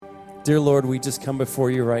Dear Lord, we just come before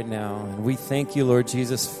you right now, and we thank you, Lord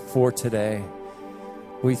Jesus, for today.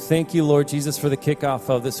 We thank you, Lord Jesus, for the kickoff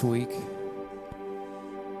of this week.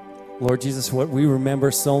 Lord Jesus, what we remember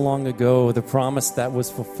so long ago, the promise that was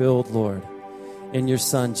fulfilled, Lord, in your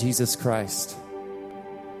Son, Jesus Christ.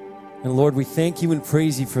 And Lord, we thank you and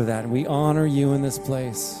praise you for that, and we honor you in this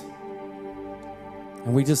place.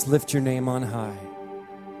 And we just lift your name on high.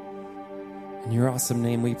 In your awesome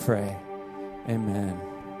name we pray. Amen.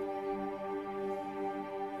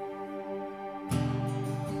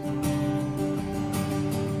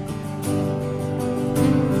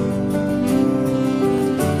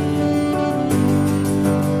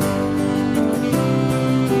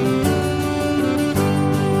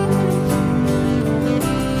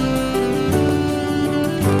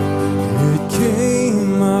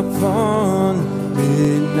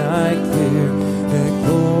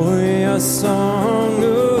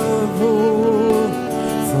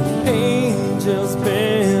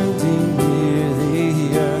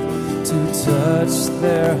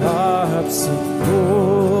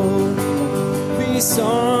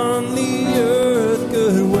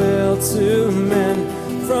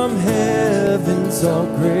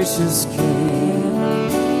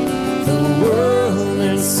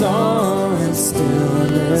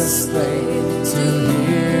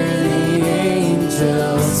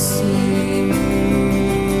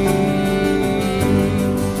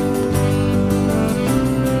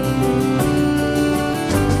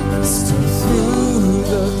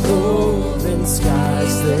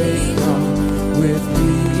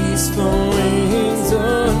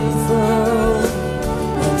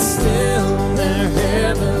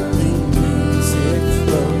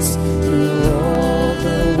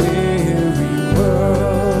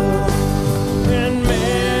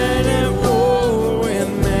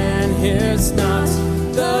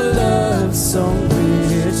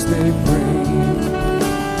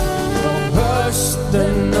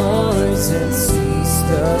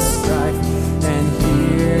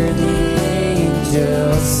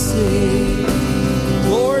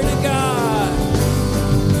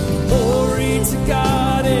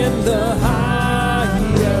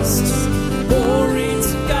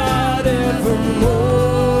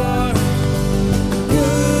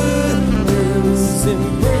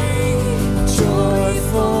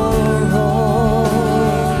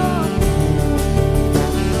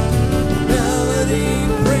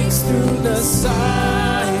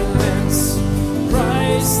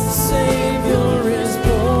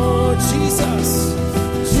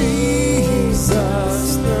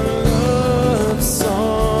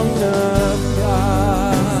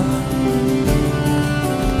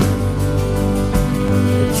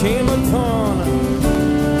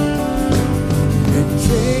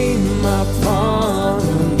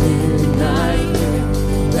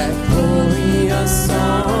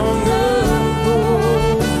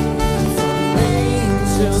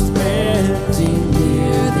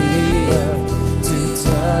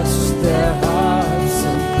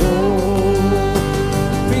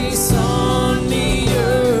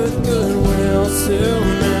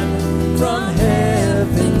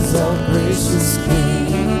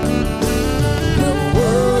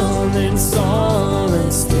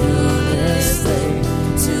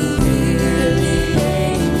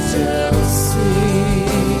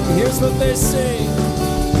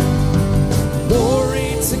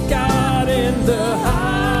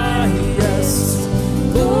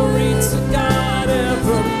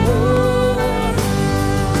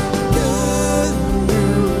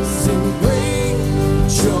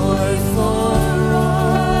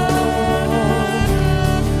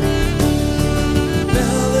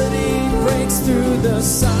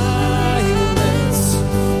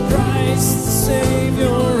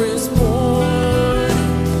 Savior is born.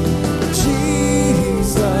 Jesus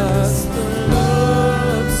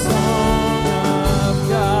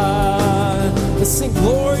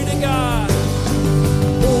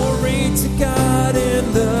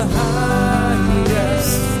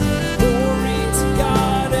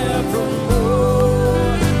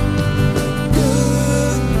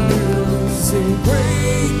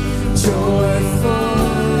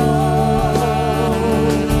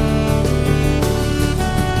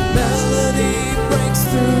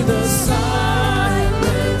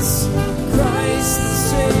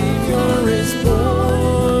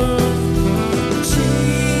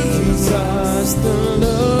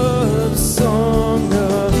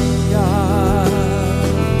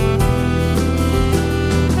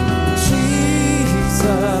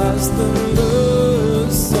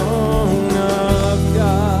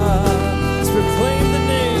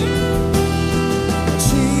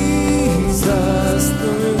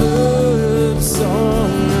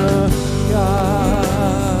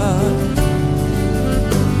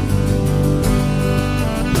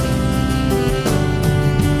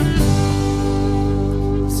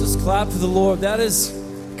the Lord. That is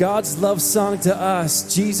God's love song to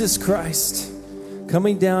us, Jesus Christ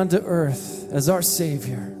coming down to earth as our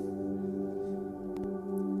Savior.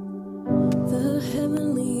 The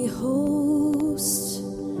heavenly host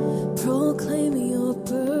proclaim your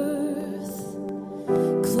birth.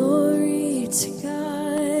 Glory to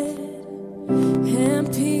God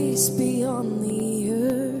and peace be on the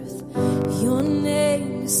earth. Your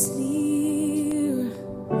name is near,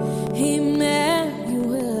 Emmanuel.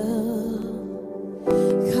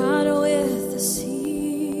 God with us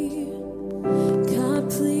here, God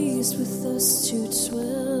pleased with us to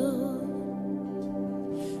dwell.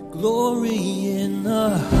 Glory in the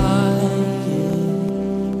highest,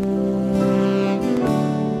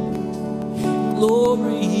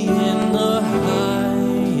 glory in the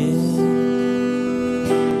highest,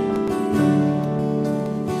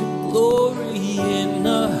 glory in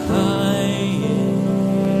the highest.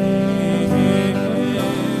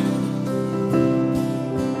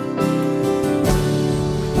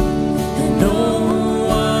 No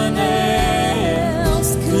one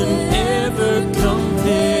else could ever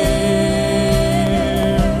compare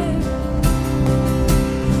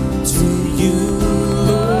to you,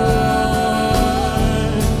 Lord.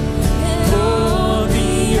 For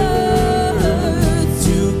the earth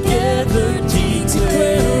together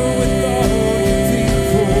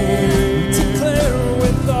Declare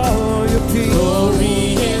with all your people.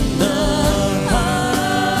 glory in the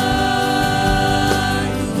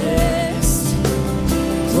highest,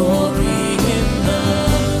 glory in the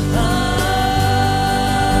highest,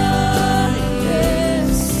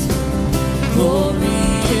 glory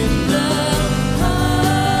in the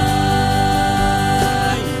highest.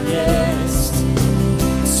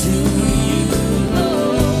 To you,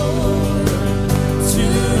 Lord, to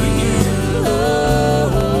you,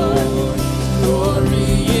 Lord, glory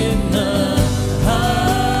in the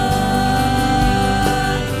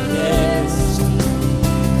highest,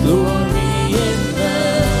 glory in the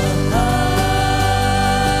highest,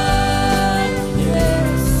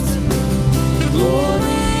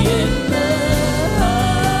 glory in the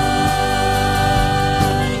highest.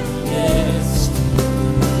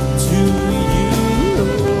 To you,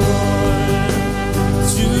 Lord,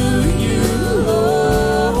 to you,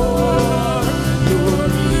 Lord,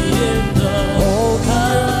 glory in the All the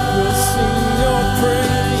earth will sing your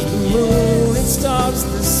praise. The moon and stars,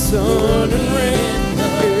 the sun and rain.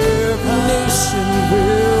 Every nation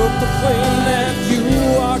will proclaim that you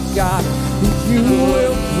are God and you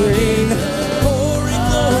will reign. Glory,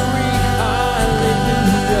 glory,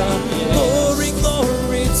 hallelujah. Glory,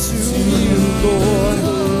 glory to you, Lord.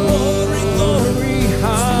 Glory, glory,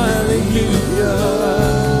 hallelujah.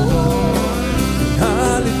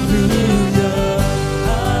 Hallelujah.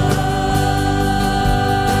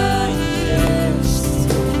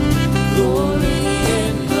 glory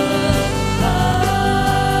in the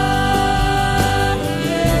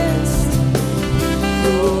highest,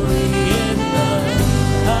 glory in the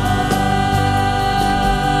highest.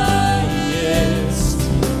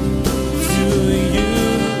 To you,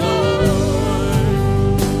 Lord,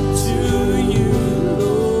 to you,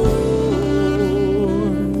 Lord.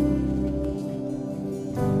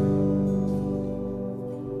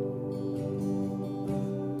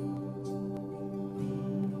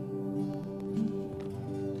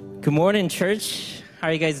 Good morning, church. How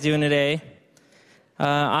are you guys doing today?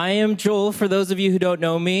 I am Joel. For those of you who don't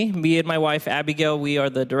know me, me and my wife Abigail, we are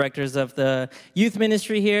the directors of the youth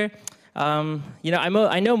ministry here.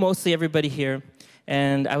 I know mostly everybody here,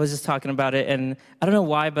 and I was just talking about it, and I don't know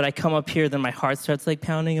why, but I come up here, then my heart starts like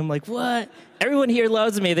pounding. I'm like, what? Everyone here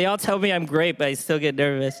loves me. They all tell me I'm great, but I still get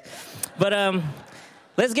nervous. But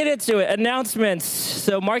let's get into it. Announcements.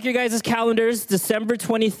 So mark your guys' calendars. December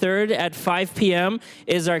 23rd at 5 p.m.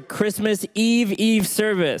 is our Christmas Eve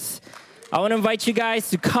service. I want to invite you guys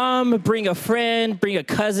to come, bring a friend, bring a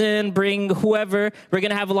cousin, bring whoever. We're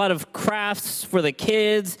going to have a lot of crafts for the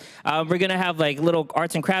kids. We're going to have like little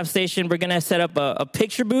arts and crafts station. We're going to set up a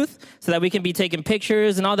picture booth so that we can be taking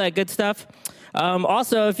pictures and all that good stuff.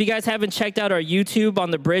 Also, if you guys haven't checked out our YouTube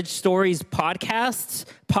on the Bridge Stories podcasts,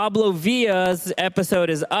 Pablo Villa's episode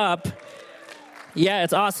is up. Yeah,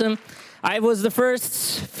 it's awesome. I was the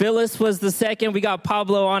first. Phyllis was the second. We got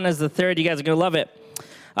Pablo on as the third. You guys are going to love it.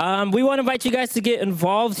 We want to invite you guys to get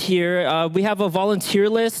involved here. We have a volunteer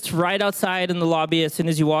list right outside in the lobby as soon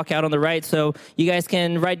as you walk out on the right. So you guys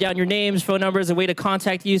can write down your names, phone numbers, a way to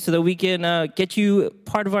contact you so that we can get you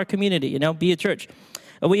part of our community, be a church.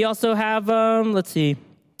 We also have,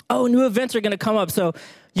 Oh, new events are going to come up. So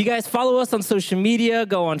you guys follow us on social media,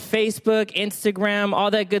 go on Facebook, Instagram,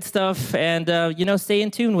 all that good stuff. And, stay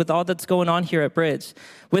in tune with all that's going on here at Bridge.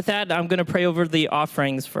 With that, I'm going to pray over the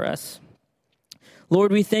offerings for us.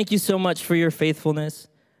 Lord, we thank you so much for your faithfulness.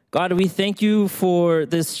 God, we thank you for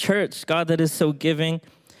this church, God, that is so giving.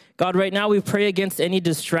 God, right now we pray against any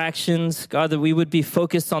distractions, God, that we would be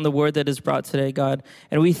focused on the word that is brought today, God.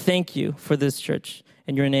 And we thank you for this church.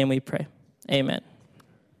 In your name we pray. Amen.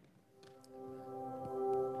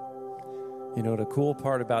 You know, the cool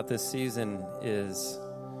part about this season is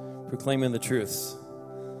proclaiming the truths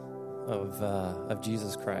of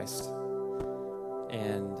Jesus Christ.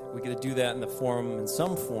 And we get to do that in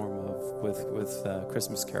some form with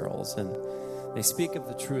Christmas carols. And they speak of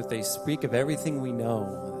the truth. They speak of everything we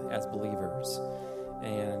know as believers.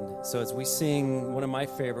 And so as we sing one of my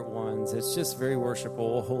favorite ones, it's just very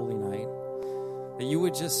worshipful, Holy Night, that you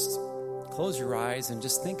would just close your eyes and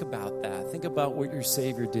just think about that. Think about what your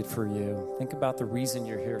Savior did for you. Think about the reason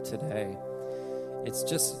you're here today. It's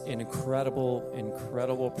just an incredible,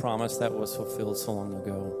 incredible promise that was fulfilled so long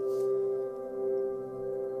ago.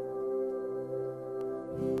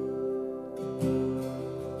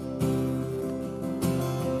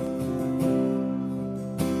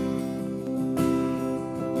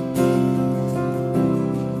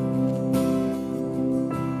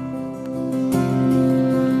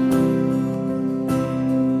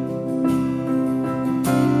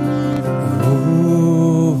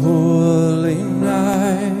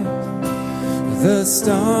 The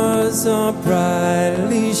stars are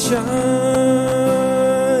brightly shining.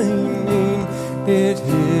 It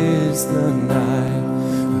is the night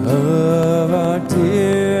of our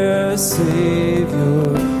dear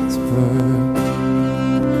Savior's birth.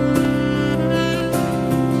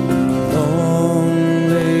 Long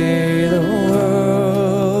lay the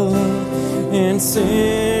world in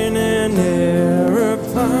sin and error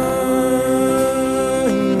pining,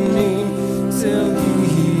 till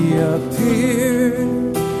He appeared.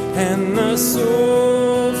 And the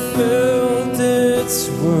soul felt its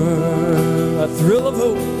worth. A thrill of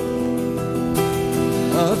hope,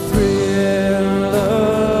 a thrill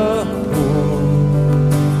of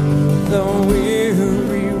hope. The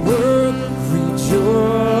weary world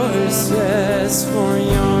rejoices for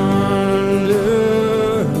yonder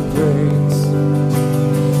breaks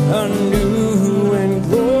a new and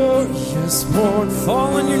glorious morn.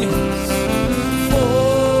 Fall on your knees.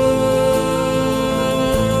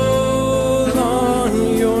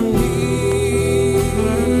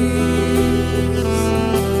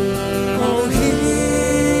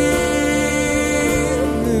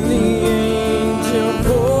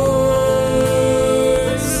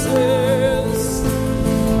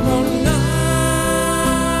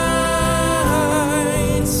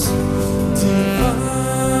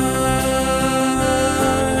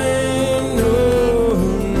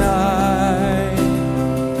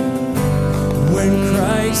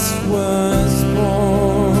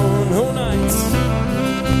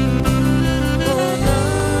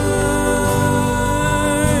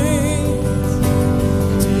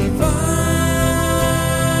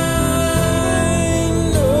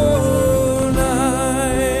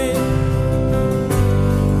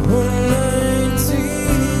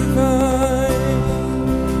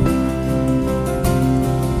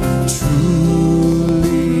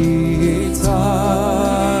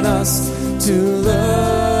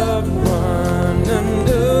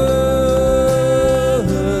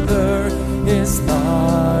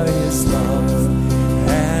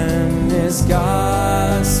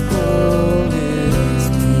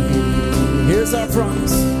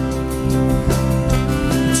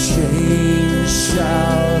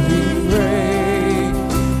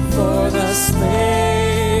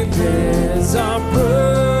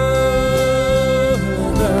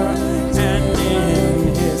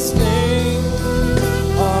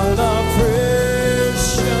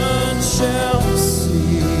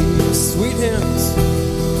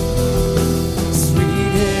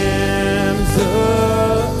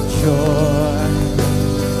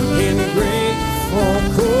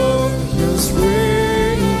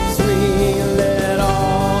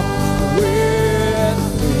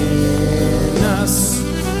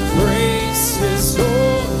 His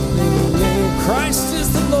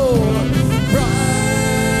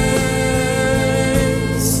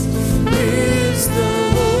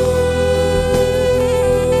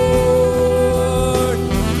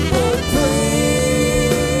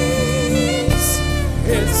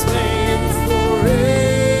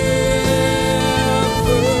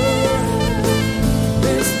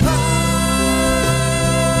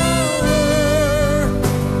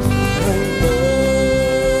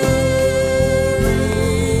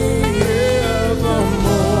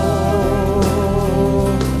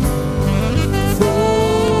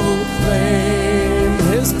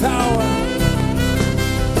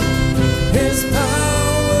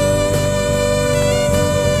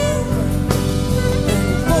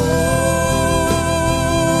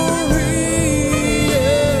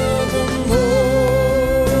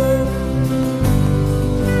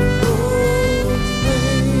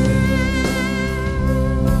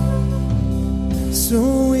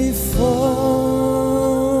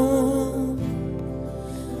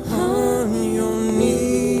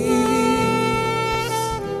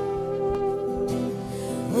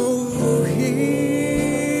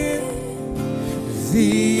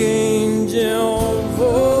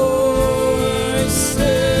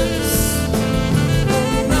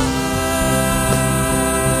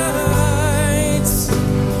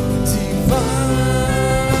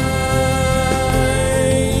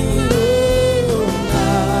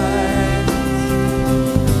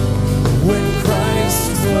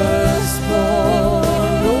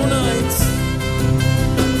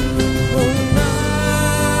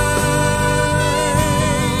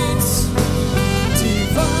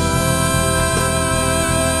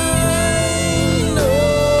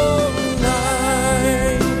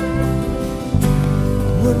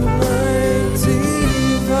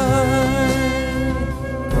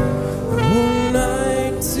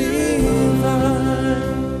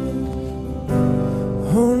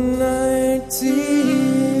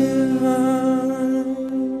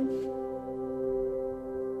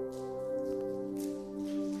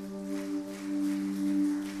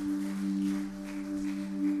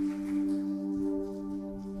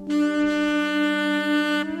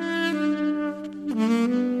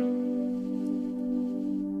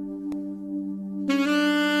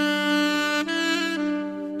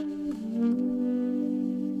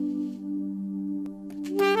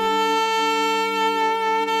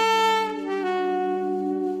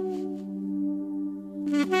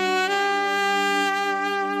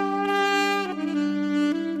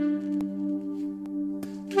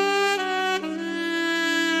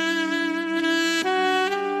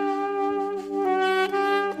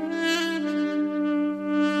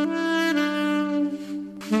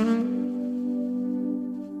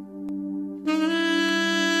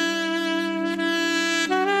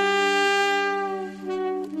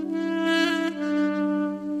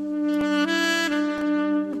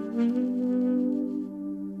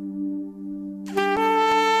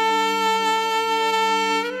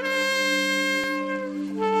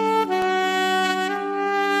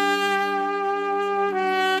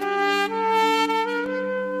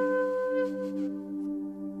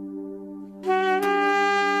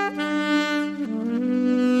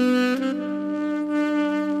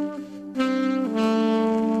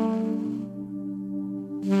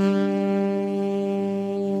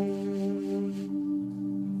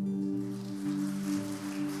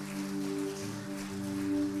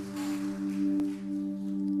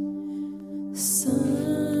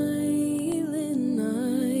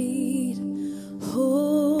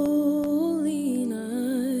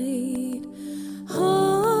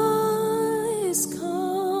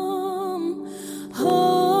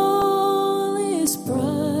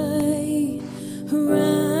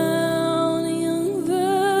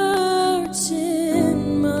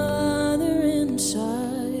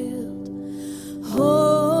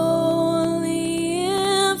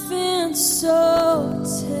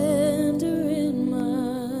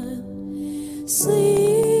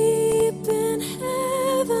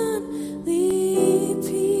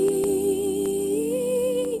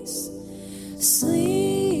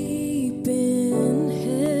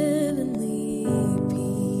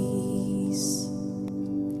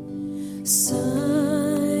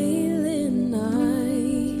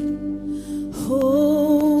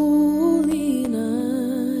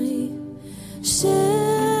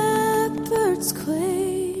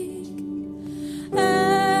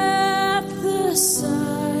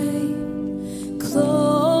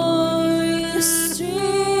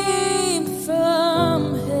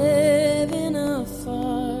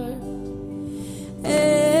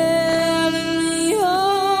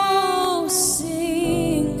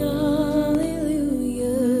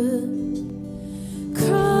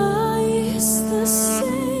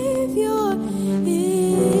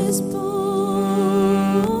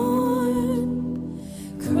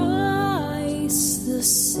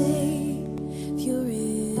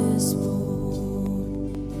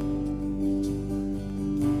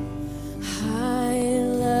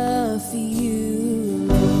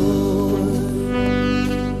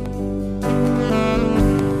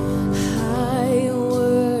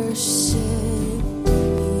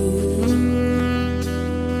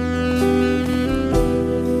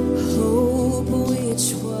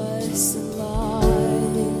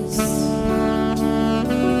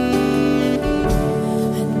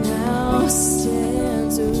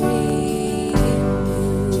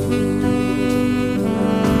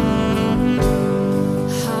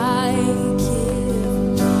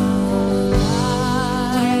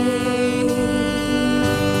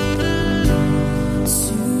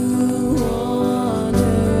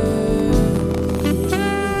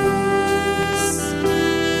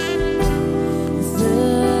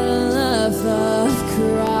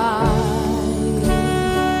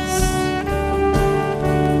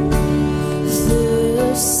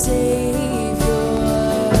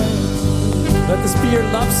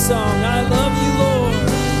love song. I love you, Lord.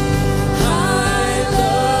 I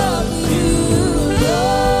love you,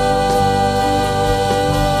 Lord.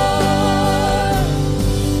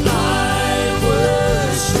 I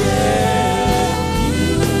worship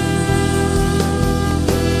you.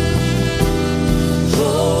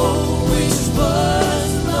 Hope which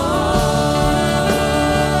was lost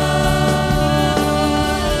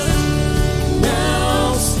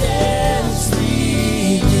now stands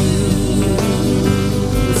renewed.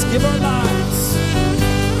 Let's give our lives.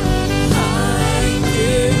 I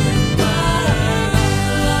give my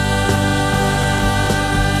life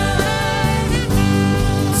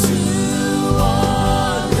to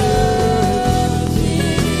honor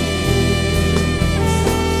Thee.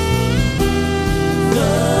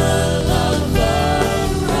 The love of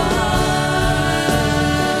Christ,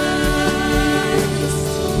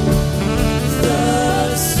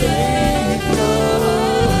 the Savior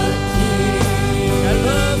King. I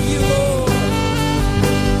love you, Lord.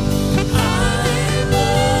 I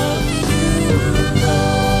love you,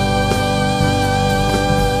 Lord.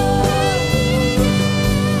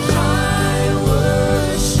 I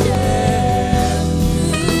worship you.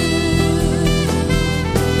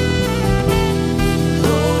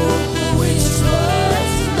 Hope which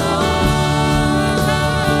was lost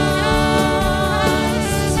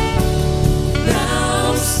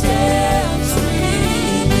now stands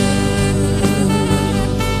renewed.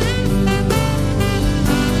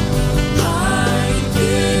 I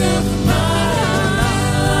give my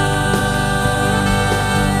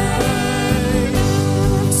life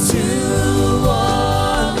to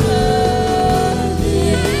honor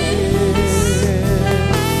Thee.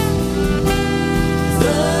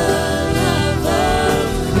 The love of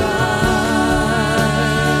Christ,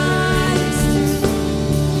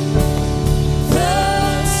 the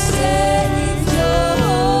Savior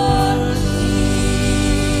King.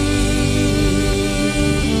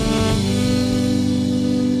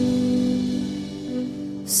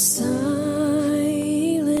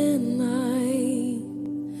 Silent night,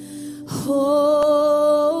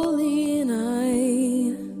 holy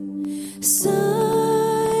night,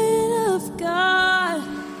 Son of God,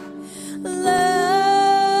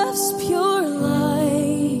 love's pure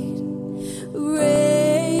light,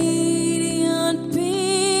 radiant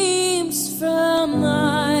beams from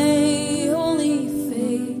Thy holy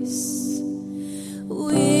face,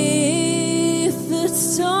 with the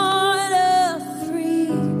dawn of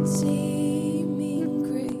redeeming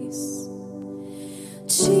grace.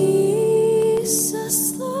 Jesus,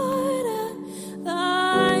 Lord, at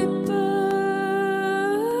Thy birth.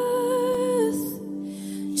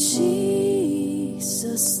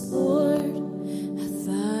 Jesus, Lord, at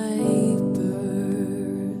Thy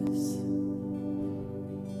birth.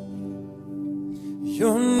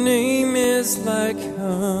 Your name is like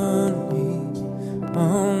honey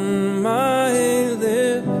on my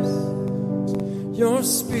lips. Your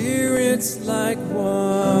spirit's like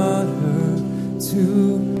water to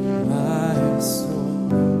my soul.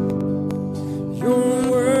 Your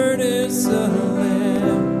word is a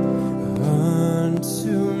lamp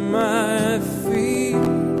unto my feet.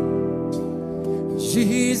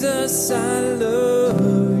 Jesus, I love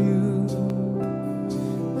you.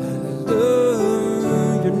 I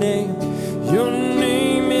love your name. Your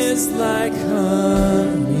name is like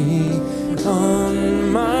honey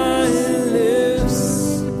on my lips.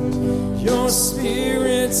 Your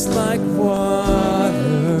spirit's like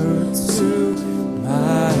water to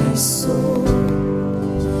my soul.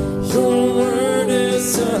 Your word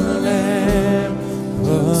is a lamp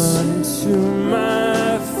unto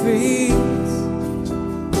my feet.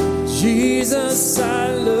 Jesus,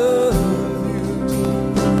 I love you.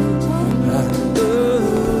 I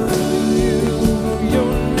love you.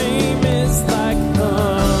 Your name is like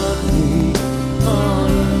honey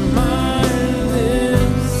on my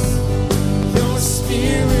lips. Your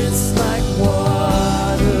spirit's like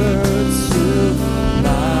water to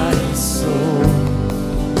my soul.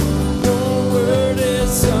 Your word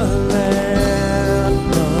is a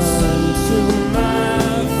lamp unto my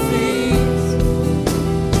feet.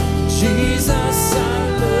 Jesus, I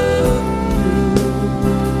love you.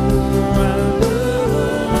 I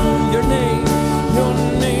love your name. Your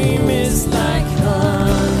name is like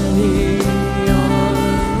honey on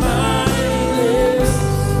my lips.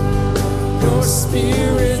 Your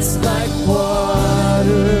spirit's like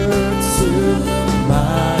water to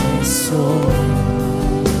my soul.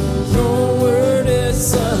 Your word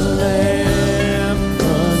is a lamp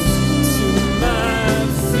unto my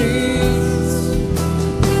feet.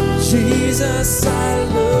 Jesus, I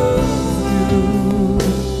love you.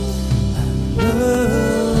 I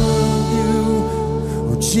love you.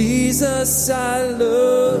 Oh, Jesus, I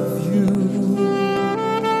love you.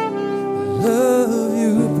 I love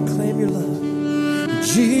you. Proclaim your love.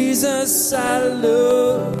 Jesus, I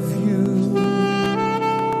love you.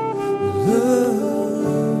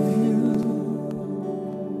 Love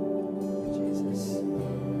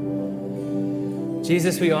you.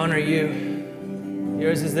 Jesus, we honor you.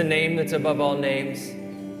 Yours is the name that's above all names.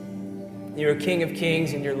 You're King of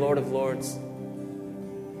kings and you're Lord of lords.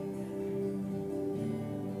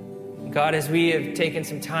 God, as we have taken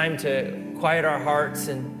some time to quiet our hearts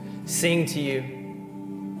and sing to you,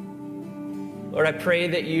 Lord, I pray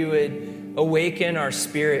that you would awaken our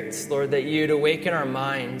spirits, Lord, that you would awaken our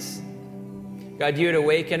minds. God, you would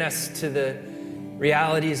awaken us to the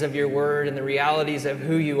realities of your word and the realities of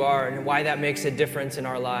who you are and why that makes a difference in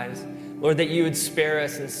our lives. Lord, that you would spare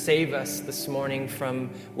us and save us this morning from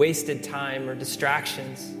wasted time or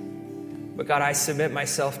distractions. But God, I submit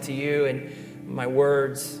myself to you and my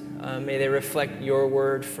words. May they reflect your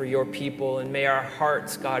word for your people. And may our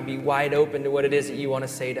hearts, God, be wide open to what it is that you want to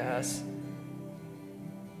say to us.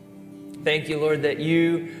 Thank you, Lord, that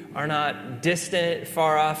you are not distant,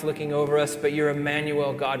 far off looking over us, but you're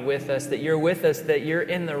Emmanuel, God, with us, that you're with us, that you're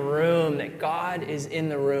in the room, that God is in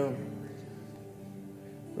the room.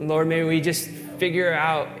 And Lord, may we just figure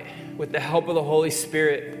out, with the help of the Holy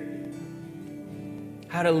Spirit,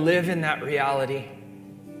 how to live in that reality.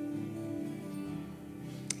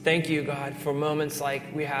 Thank you, God, for moments like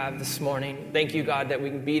we have this morning. Thank you, God, that we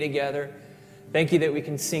can be together. Thank you that we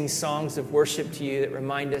can sing songs of worship to you that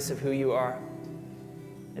remind us of who you are.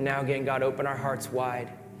 And now again, God, open our hearts wide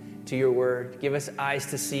to your word. Give us eyes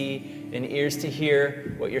to see and ears to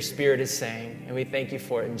hear what your Spirit is saying. And we thank you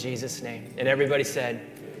for it in Jesus' name. And everybody said,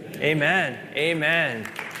 Amen. Amen.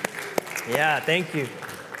 Yeah, thank you.